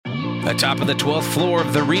Atop of the 12th floor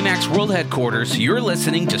of the RE/MAX World Headquarters, you're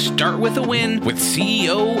listening to Start With a Win with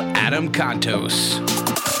CEO Adam Contos.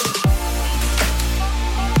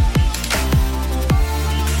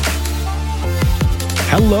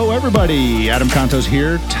 Hello, everybody. Adam Contos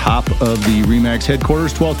here, top of the RE/MAX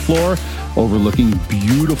Headquarters, 12th floor, overlooking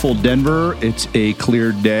beautiful Denver. It's a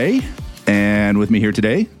clear day, and with me here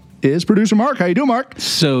today is producer Mark. How you doing, Mark?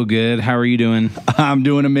 So good. How are you doing? I'm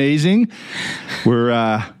doing amazing. We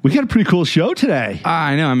got a pretty cool show today.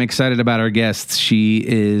 I know. I'm excited about our guest. She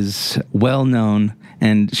is well known,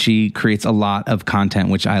 and she creates a lot of content,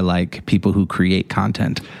 which I like. People who create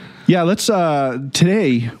content. Yeah,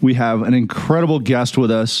 today we have an incredible guest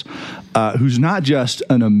with us who's not just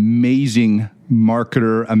an amazing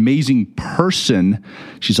marketer, amazing person.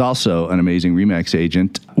 She's also an amazing RE/MAX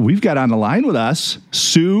agent. We've got on the line with us,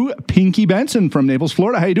 Sue Pinky Benson from Naples,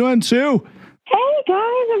 Florida. How you doing, Sue? Hey, guys.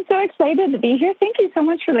 I'm so excited to be here. Thank you so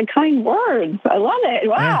much for the kind words. I love it.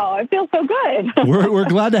 Wow. I feel so good. We're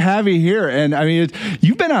glad to have you here. And I mean,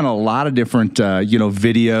 you've been on a lot of different,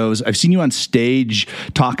 videos. I've seen you on stage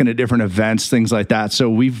talking at different events, things like that. So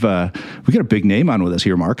we got a big name on with us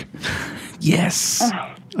here, Mark. Yes.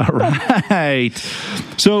 All right.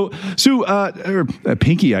 So, Sue, or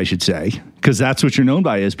Pinky, I should say, because that's what you're known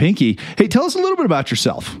by as Pinky. Hey, tell us a little bit about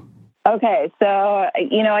yourself. Okay, so,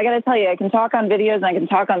 I got to tell you, I can talk on videos and I can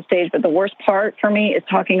talk on stage, but the worst part for me is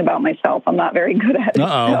talking about myself. I'm not very good at it.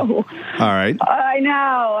 Uh-oh. So, all right. I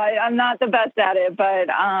know. I'm not the best at it, but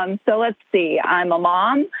so let's see. I'm a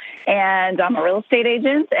mom, and I'm a real estate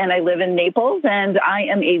agent, and I live in Naples, and I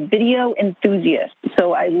am a video enthusiast.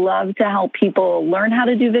 So I love to help people learn how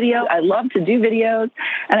to do video. I love to do videos,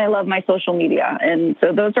 and I love my social media. And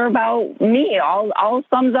so those are about me. All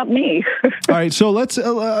sums up me. All right, so let's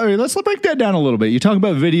break that down a little bit. You talk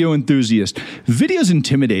about video enthusiast. Video's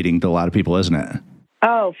intimidating to a lot of people, isn't it?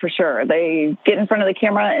 Oh, for sure. They get in front of the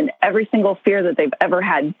camera, and every single fear that they've ever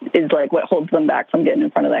had is like what holds them back from getting in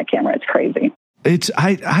front of that camera. It's crazy.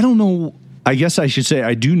 I don't know. I guess I should say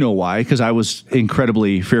I do know why, because I was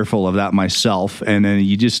incredibly fearful of that myself. And then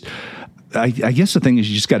I guess the thing is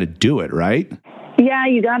you just got to do it, right? Yeah,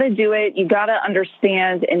 you got to do it. You got to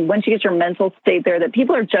understand. And once you get your mental state there, that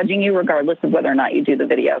people are judging you regardless of whether or not you do the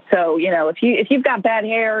video. So, if you've got bad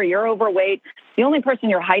hair or you're overweight, the only person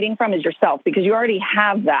you're hiding from is yourself, because you already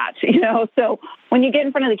have that, So when you get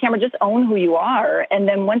in front of the camera, just own who you are. And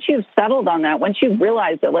then once you've settled on that, once you've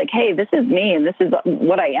realized that, like, hey, this is me and this is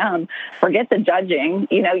what I am, forget the judging,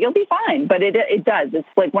 you'll be fine. But it does. It's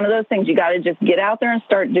like one of those things. You got to just get out there and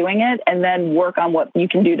start doing it, and then work on what you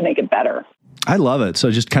can do to make it better. I love it.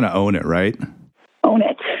 So just kind of own it, right? Own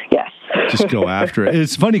it. Yes. Just go after it.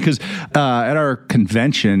 It's funny because at our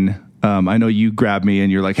convention, I know you grabbed me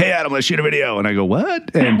and you're like, hey, Adam, let's shoot a video. And I go,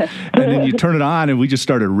 what? And then you turn it on and we just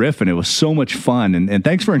started riffing. It was so much fun. And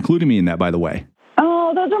thanks for including me in that, by the way.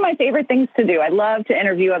 Oh, those are my favorite things to do. I love to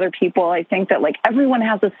interview other people. I think that everyone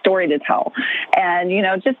has a story to tell. And,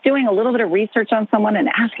 just doing a little bit of research on someone and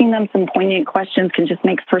asking them some poignant questions can just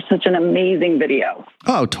make for such an amazing video.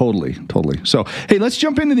 Oh, totally. So, hey, let's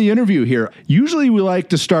jump into the interview here. Usually we like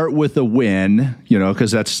to start with a win,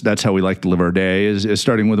 because that's how we like to live our day is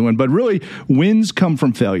starting with a win. But really, wins come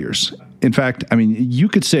from failures. In fact, you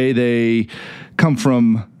could say they come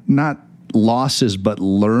from not losses but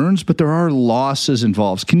learns, but there are losses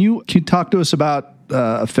involved. Can you talk to us about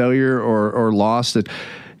a failure or loss that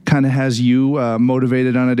kind of has you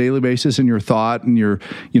motivated on a daily basis in your thought and your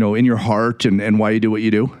in your heart and why you do what you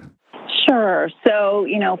do? Sure. So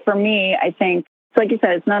for me, I think, like you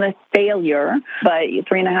said, it's not a failure, but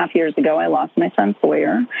 3.5 years ago I lost my son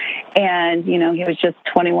Sawyer, and he was just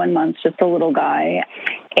 21 months, just a little guy.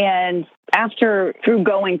 And through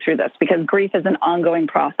going through this, because grief is an ongoing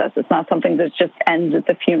process. It's not something that just ends at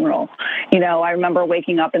the funeral. I remember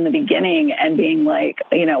waking up in the beginning and being like,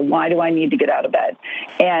 why do I need to get out of bed?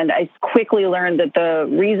 And I quickly learned that the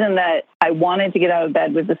reason that I wanted to get out of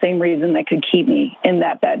bed was the same reason that could keep me in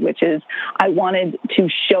that bed, which is I wanted to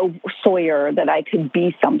show Sawyer that I could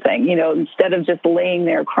be something, instead of just laying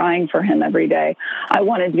there crying for him every day. I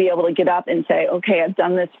wanted to be able to get up and say, okay, I've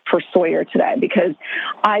done this for Sawyer today, because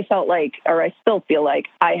I felt like, or I still feel like,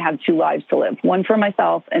 I have 2 lives to live, one for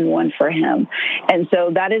myself and one for him. And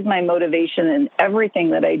so that is my motivation in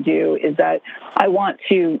everything that I do, is that I want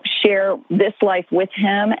to share this life with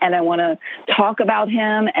him, and I want to talk about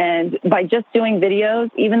him. And by just doing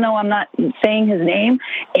videos, even though I'm not saying his name,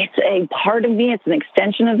 it's a part of me, it's an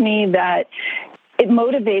extension of me that it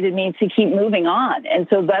motivated me to keep moving on. And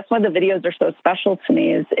so that's why the videos are so special to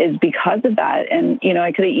me is because of that. And,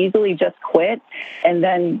 I could have easily just quit. And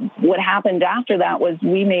then what happened after that was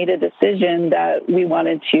we made a decision that we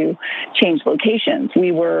wanted to change locations.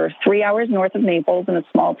 We were 3 hours north of Naples in a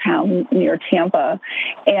small town near Tampa.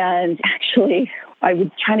 And actually, I was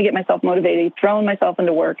trying to get myself motivated, throwing myself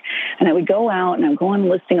into work, and I would go out and I would go on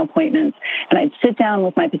listing appointments, and I'd sit down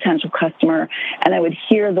with my potential customer, and I would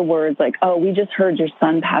hear the words like, "Oh, we just heard your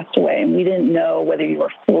son passed away, and we didn't know whether you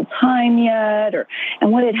were full-time yet,"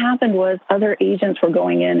 and what had happened was other agents were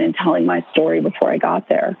going in and telling my story before I got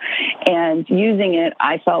there, and using it,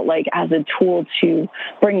 I felt like as a tool to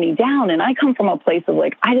bring me down. And I come from a place of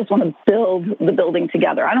like, I just want to build the building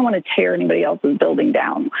together. I don't want to tear anybody else's building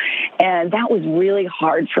down, and that was really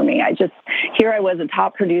hard for me. Here I was a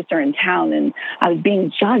top producer in town, and I was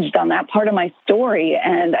being judged on that part of my story.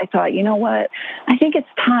 And I thought, you know what? I think it's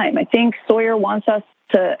time. I think Sawyer wants us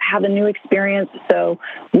to have a new experience. So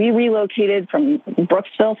we relocated from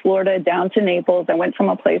Brooksville, Florida, down to Naples. I went from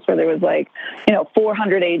a place where there was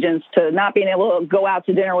 400 agents to not being able to go out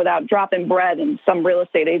to dinner without dropping bread and some real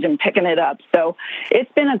estate agent picking it up. So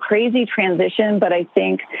it's been a crazy transition, but I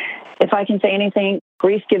think if I can say anything,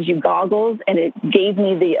 grief gives you goggles, and it gave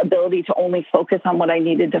me the ability to only focus on what I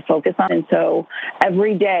needed to focus on. And so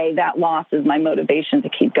every day that loss is my motivation to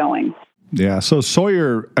keep going. Yeah. So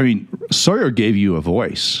Sawyer gave you a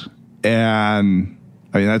voice, and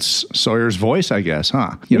that's Sawyer's voice, I guess,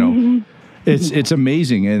 huh? Mm-hmm. It's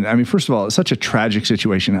amazing. And first of all, it's such a tragic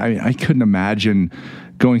situation. I couldn't imagine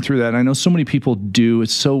going through that. And I know so many people do.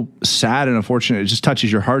 It's so sad and unfortunate. It just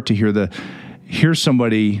touches your heart to hear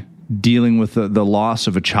somebody dealing with the loss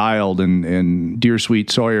of a child and dear sweet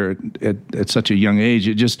Sawyer at such a young age.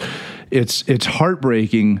 It's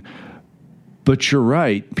heartbreaking. But you're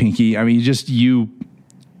right, Pinky.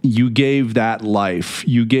 You gave that life.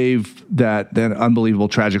 You gave that unbelievable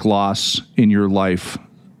tragic loss in your life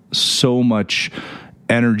so much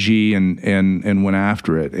energy and went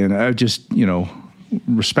after it. And I just,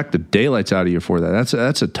 respect the daylights out of you for that.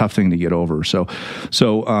 That's a tough thing to get over. So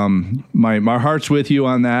my heart's with you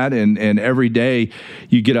on that. And every day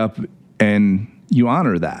you get up and you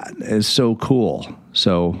honor that. It's so cool.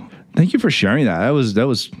 So thank you for sharing that. That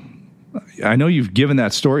was. I know you've given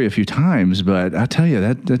that story a few times, but I tell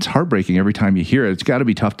you that's heartbreaking every time you hear it. It's got to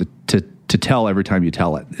be tough to tell every time you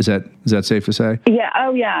tell it. Is that safe to say? Yeah.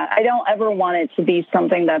 Oh, yeah. I don't ever want it to be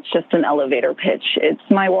something that's just an elevator pitch. It's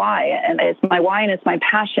my why, and it's my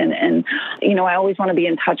passion. And, I always want to be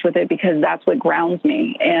in touch with it because that's what grounds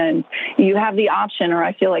me. And you have the option, or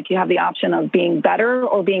I feel like you have the option of being better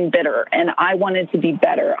or being bitter. And I wanted to be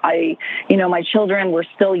better. My children were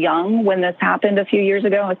still young when this happened a few years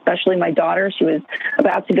ago, especially my daughter. She was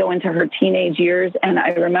about to go into her teenage years. And I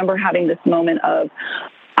remember having this moment of,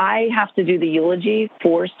 I have to do the eulogy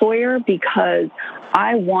for Sawyer because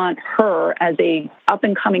I want her as a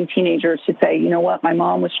up-and-coming teenager to say, you know what, my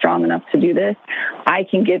mom was strong enough to do this. I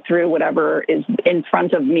can get through whatever is in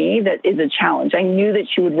front of me that is a challenge. I knew that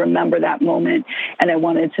she would remember that moment, and I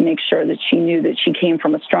wanted to make sure that she knew that she came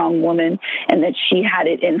from a strong woman and that she had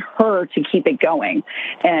it in her to keep it going.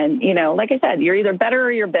 And, like I said, you're either better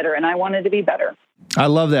or you're bitter, and I wanted to be better. I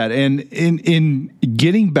love that. And in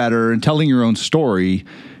getting better and telling your own story,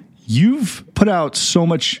 you've put out so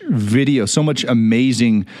much video, so much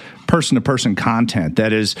amazing person-to-person content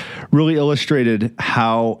that has really illustrated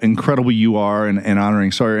how incredible you are in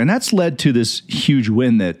honoring Sawyer. And that's led to this huge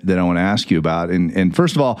win that I want to ask you about. And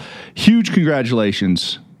first of all, huge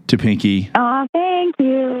congratulations to Pinky. Oh, thank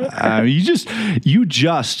you. You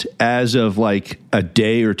just, as of like a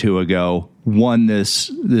day or two ago, won this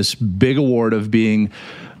big award of being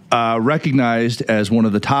recognized as one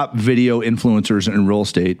of the top video influencers in real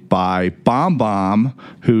estate by BombBomb,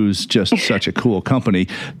 who's just such a cool company.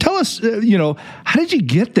 Tell us, how did you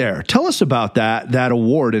get there? Tell us about that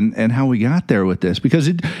award and how we got there with this, because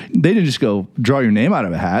they didn't just go draw your name out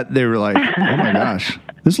of a hat. They were like, oh my gosh,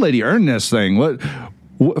 this lady earned this thing.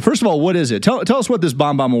 First of all, what is it? Tell us what this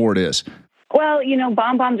BombBomb award is. Well,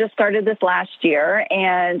 BombBomb just started this last year,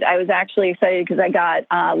 and I was actually excited because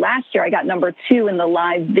last year I got number 2 in the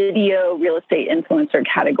live video real estate influencer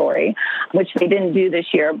category, which they didn't do this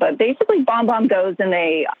year. But basically, BombBomb goes and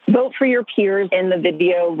they vote for your peers in the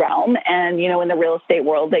video realm and, in the real estate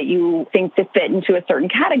world that you think to fit into a certain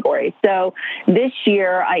category. So this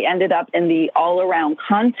year I ended up in the all-around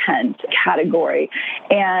content category,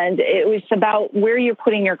 and it was about where you're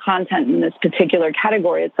putting your content in this particular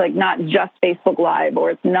category. It's like not just Facebook Live, or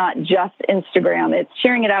it's not just Instagram. It's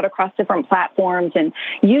sharing it out across different platforms and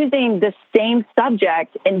using the same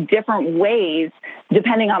subject in different ways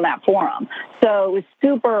depending on that forum. So it was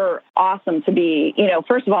super awesome to be,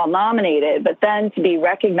 first of all, nominated, but then to be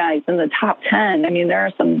recognized in the top 10. I mean, there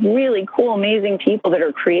are some really cool, amazing people that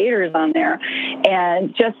are creators on there.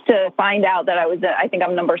 And just to find out that I think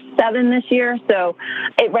I'm number 7 this year. So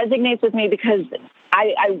it resonates with me because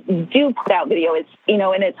I do put out video. It's,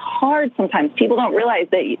 and it's hard sometimes. People don't realize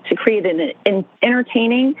that to create an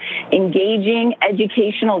entertaining, engaging,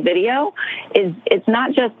 educational video it's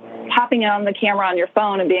not just popping it on the camera on your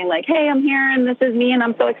phone and being like, hey, I'm here and this is me and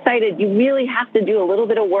I'm so excited. You really have to do a little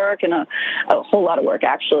bit of work and a whole lot of work,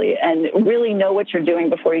 actually, and really know what you're doing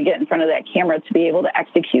before you get in front of that camera to be able to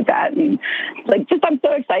execute that. And I'm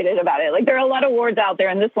so excited about it. There are a lot of awards out there,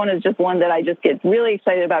 and this one is just one that I just get really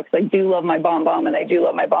excited about because I do love my Bomb Bomb and I do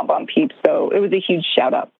love my Bomb Bomb peeps. So it was a huge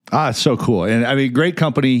shout out. It's so cool. And I mean, great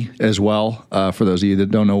company as well. For those of you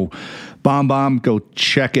that don't know Bomb Bomb, go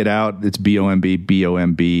check it out. It's BOMB.com.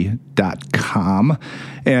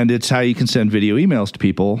 And it's how you can send video emails to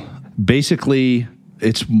people. Basically,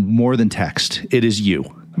 it's more than text. It is you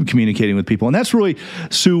communicating with people. And that's really,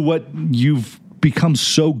 Sue, what you've become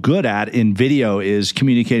so good at in video is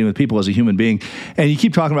communicating with people as a human being. And you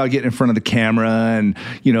keep talking about getting in front of the camera and,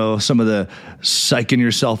 some of the psyching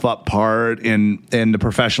yourself up part and the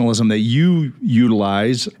professionalism that you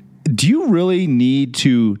utilize. Do you really need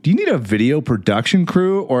a video production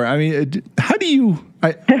crew? Or, I mean, how do you,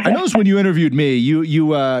 I noticed when you interviewed me,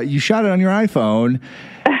 you shot it on your iPhone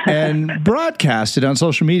and broadcast it on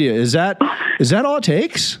social media. Is that all it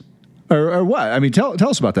takes? Or what? I mean, tell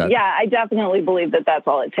us about that. Yeah, I definitely believe that that's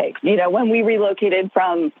all it takes. When we relocated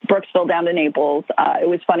from Brooksville down to Naples, it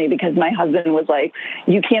was funny because my husband was like,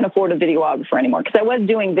 you can't afford a videographer anymore. Because I was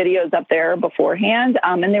doing videos up there beforehand,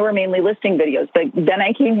 and they were mainly listing videos. But then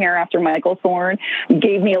I came here after Michael Thorne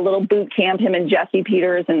gave me a little boot camp, him and Jesse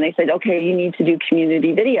Peters, and they said, okay, you need to do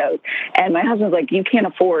community videos. And my husband's like, you can't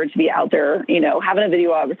afford to be out there, having a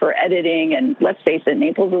videographer, editing. And let's face it,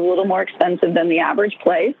 Naples is a little more expensive than the average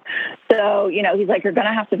place. So, he's like, you're going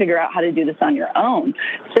to have to figure out how to do this on your own.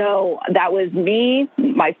 So that was me,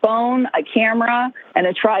 my phone, a camera, and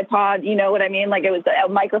a tripod, you know what I mean? It was a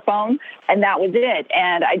microphone, and that was it.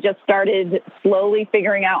 And I just started slowly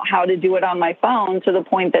figuring out how to do it on my phone to the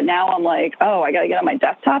point that now I'm like, oh, I got to get on my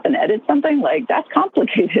desktop and edit something? That's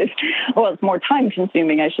complicated. Well, it's more time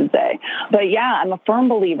consuming, I should say. But yeah, I'm a firm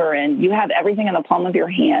believer in you have everything in the palm of your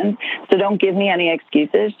hand. So don't give me any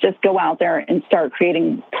excuses. Just go out there and start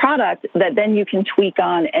creating product that then you can tweak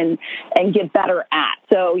on and get better at.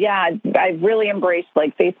 So yeah, I've really embraced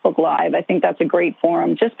Facebook Live. I think that's a great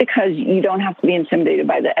forum just because you don't have to be intimidated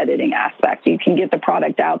by the editing aspect. You can get the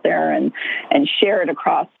product out there and share it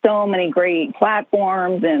across so many great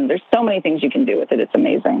platforms, and there's so many things you can do with it. It's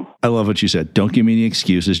amazing. I love what you said. Don't give me any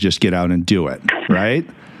excuses. Just get out and do it. Right?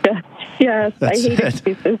 Yes, I hate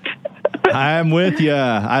excuses. I'm with you.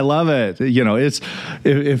 I love it. It's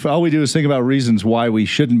if all we do is think about reasons why we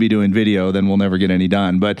shouldn't be doing video, then we'll never get any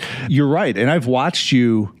done. But you're right. And I've watched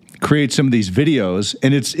you create some of these videos,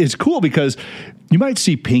 and it's cool because you might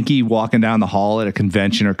see Pinky walking down the hall at a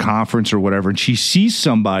convention or conference or whatever, and she sees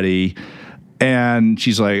somebody and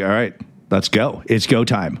she's like, all right, let's go. It's go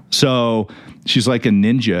time. So she's like a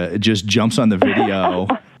ninja. It just jumps on the video.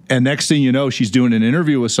 And next thing you know, she's doing an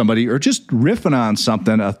interview with somebody or just riffing on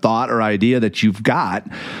something, a thought or idea that you've got.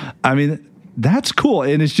 I mean, that's cool.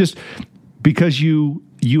 And it's just because you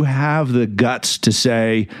have the guts to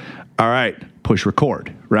say, all right, push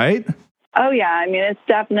record, right? Oh, yeah. I mean, it's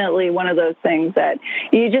definitely one of those things that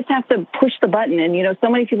you just have to push the button. And, so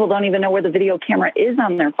many people don't even know where the video camera is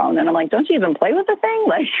on their phone. And I'm like, don't you even play with the thing?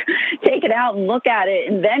 Take it out and look at it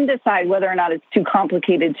and then decide whether or not it's too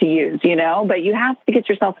complicated to use, But you have to get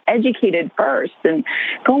yourself educated first and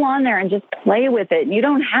go on there and just play with it. And you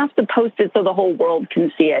don't have to post it so the whole world can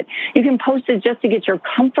see it. You can post it just to get your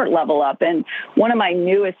comfort level up. And one of my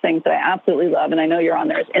newest things that I absolutely love, and I know you're on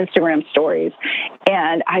there, is Instagram stories.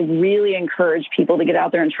 And I really encourage people to get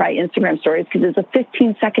out there and try Instagram stories because it's a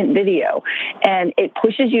 15-second video and it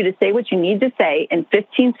pushes you to say what you need to say in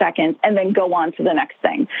 15 seconds and then go on to the next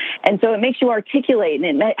thing. And so it makes you articulate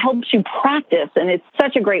and it helps you practice, and it's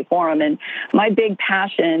such a great forum. And my big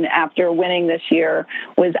passion after winning this year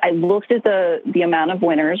was I looked at the amount of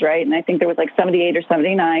winners, right? And I think there was 78 or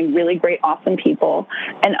 79 really great, awesome people.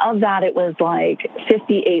 And of that, it was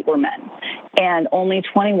 58 were men and only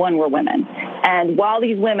 21 were women. And while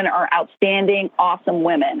these women are outstanding, awesome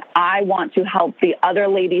women, I want to help the other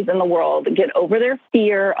ladies in the world get over their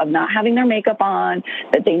fear of not having their makeup on,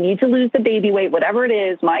 that they need to lose the baby weight, whatever it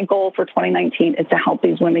is. My goal for 2019 is to help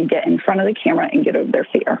these women get in front of the camera and get over their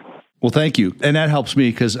fear. Well, thank you. And that helps me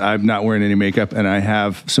because I'm not wearing any makeup and I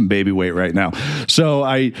have some baby weight right now. So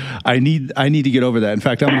I need to get over that. In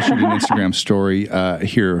fact, I'm going to shoot an Instagram story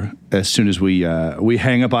here as soon as we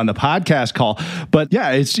hang up on the podcast call. But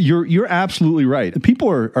yeah, you're absolutely right. People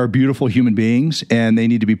are beautiful human beings and they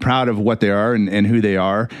need to be proud of what they are and who they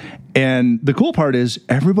are. And the cool part is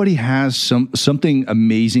everybody has something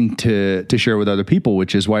amazing to share with other people,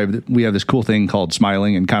 which is why we have this cool thing called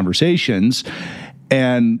Smiling and Conversations.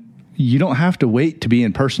 And you don't have to wait to be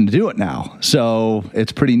in person to do it now. So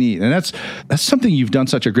it's pretty neat. And that's something you've done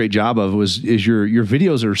such a great job of is your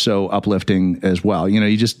videos are so uplifting as well. You know,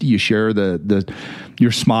 you share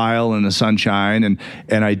your smile and the sunshine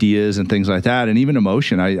and ideas and things like that. And even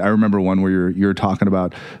emotion. I remember one where you're talking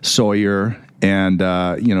about Sawyer and,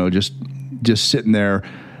 just sitting there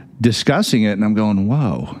discussing it. And I'm going,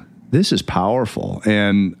 whoa, this is powerful.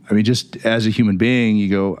 And I mean, just as a human being, you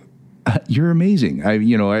go, you're amazing.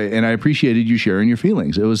 And I appreciated you sharing your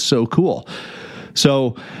feelings. It was so cool.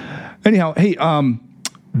 So anyhow, hey,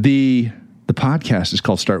 the podcast is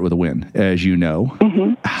called Start with a Win, as you know.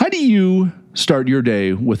 Mm-hmm. How do you start your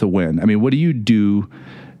day with a win? I mean, what do you do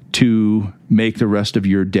to make the rest of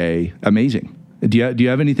your day amazing? Do you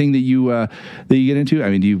have anything that you get into? I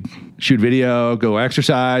mean, do you shoot video, go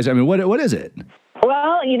exercise? I mean, what is it?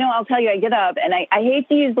 Well, I'll tell you, I get up and I hate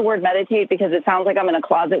to use the word meditate because it sounds like I'm in a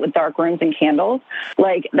closet with dark rooms and candles.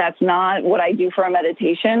 Like, that's not what I do for a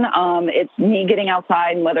meditation. It's me getting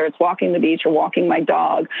outside, and whether it's walking the beach or walking my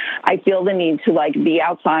dog, I feel the need to be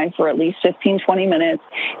outside for at least 15, 20 minutes.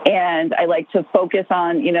 And I like to focus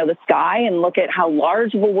on, the sky and look at how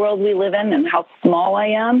large of a world we live in and how small I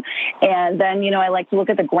am. And then, I like to look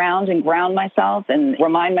at the ground and ground myself and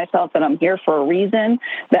remind myself that I'm here for a reason,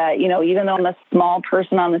 that, even though I'm a small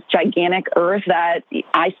person on this gigantic earth, that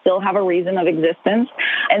I still have a reason of existence.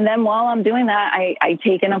 And then while I'm doing that, I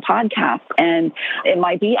take in a podcast, and it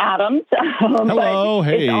might be Adam's. Hello,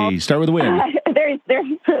 hey, Start with a Win. There's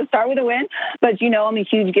Start with a Win. But I'm a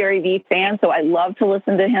huge Gary Vee fan, so I love to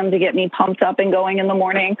listen to him to get me pumped up and going in the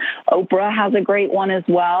morning. Oprah has a great one as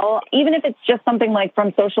well. Even if it's just something like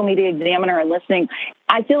from Social Media Examiner and listening,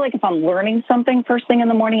 I feel like if I'm learning something first thing in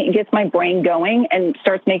the morning, it gets my brain going and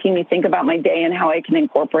starts making me think about my day and how I can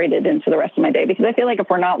incorporate it into the rest of my day. Because I feel like if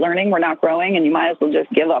we're not learning, we're not growing, and you might as well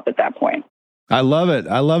just give up at that point. I love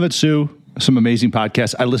it, Sue. Some amazing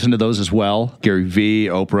podcasts. I listen to those as well. Gary Vee,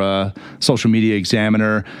 Oprah, Social Media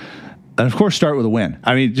Examiner, and of course, Start with a Win.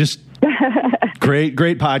 I mean, just great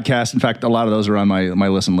podcasts. In fact, a lot of those are on my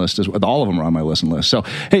listen list. All of them are on my listen list. So,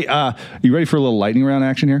 hey, you ready for a little lightning round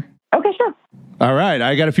action here? Okay, sure. All right.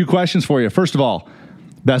 I got a few questions for you. First of all,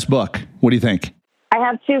 best book. What do you think? I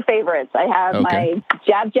have two favorites. I have my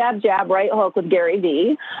Jab, Jab, Jab, Right Hook with Gary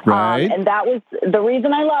Vee. Right. And that was the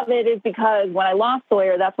reason I love it, is because when I lost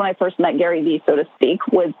Sawyer, that's when I first met Gary Vee, so to speak,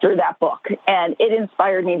 was through that book. And it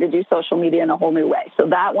inspired me to do social media in a whole new way. So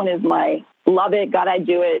that one is my love it, gotta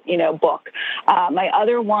do it, book. My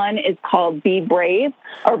other one is called Be Brave,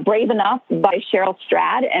 or Brave Enough, by Cheryl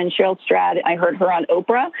Strad. And Cheryl Strad, I heard her on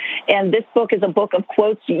Oprah. And this book is a book of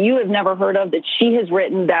quotes you have never heard of that she has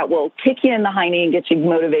written that will kick you in the hiney and get you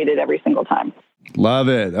motivated every single time. Love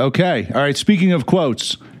it. Okay. All right. Speaking of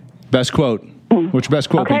quotes, best quote. What's your best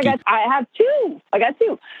quote, Okay, Pinky? I have two. I got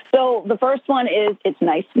two. So the first one is, it's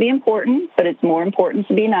nice to be important, but it's more important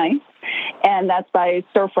to be nice. And that's by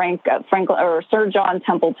Sir John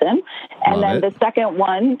Templeton. And then the second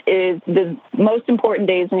one is, the most important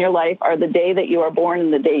days in your life are the day that you are born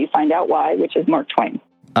and the day you find out why, which is Mark Twain.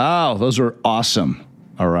 Oh, those are awesome.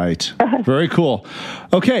 All right. Very cool.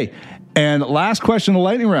 Okay. And last question of the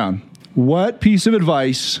lightning round. What piece of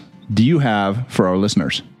advice do you have for our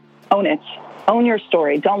listeners? Own it. Own your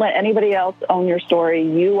story. Don't let anybody else own your story.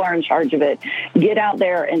 You are in charge of it. Get out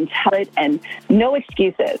there and tell it, and no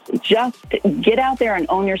excuses. Just get out there and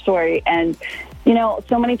own your story. And,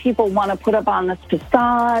 so many people want to put up on this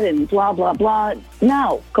facade and blah, blah, blah.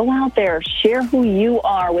 No, go out there, share who you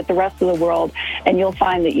are with the rest of the world, and you'll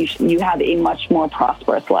find that you have a much more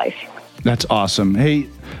prosperous life. That's awesome. Hey,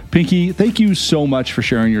 Pinky, thank you so much for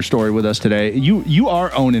sharing your story with us today. You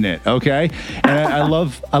are owning it, okay? And I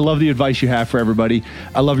love the advice you have for everybody.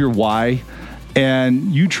 I love your why,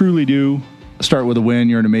 and you truly do start with a win.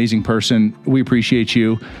 You're an amazing person. We appreciate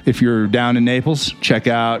you. If you're down in Naples, check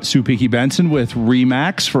out Sue Pinky Benson with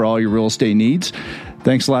RE/MAX for all your real estate needs.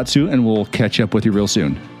 Thanks a lot, Sue, and we'll catch up with you real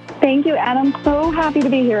soon. Thank you, Adam. So happy to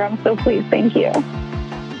be here. I'm so pleased. Thank you.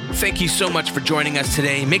 Thank you so much for joining us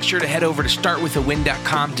today. Make sure to head over to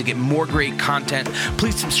startwithawin.com to get more great content.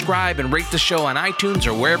 Please subscribe and rate the show on iTunes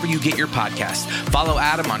or wherever you get your podcasts. Follow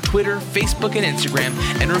Adam on Twitter, Facebook, and Instagram.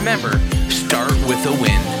 And remember, start with a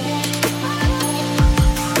win.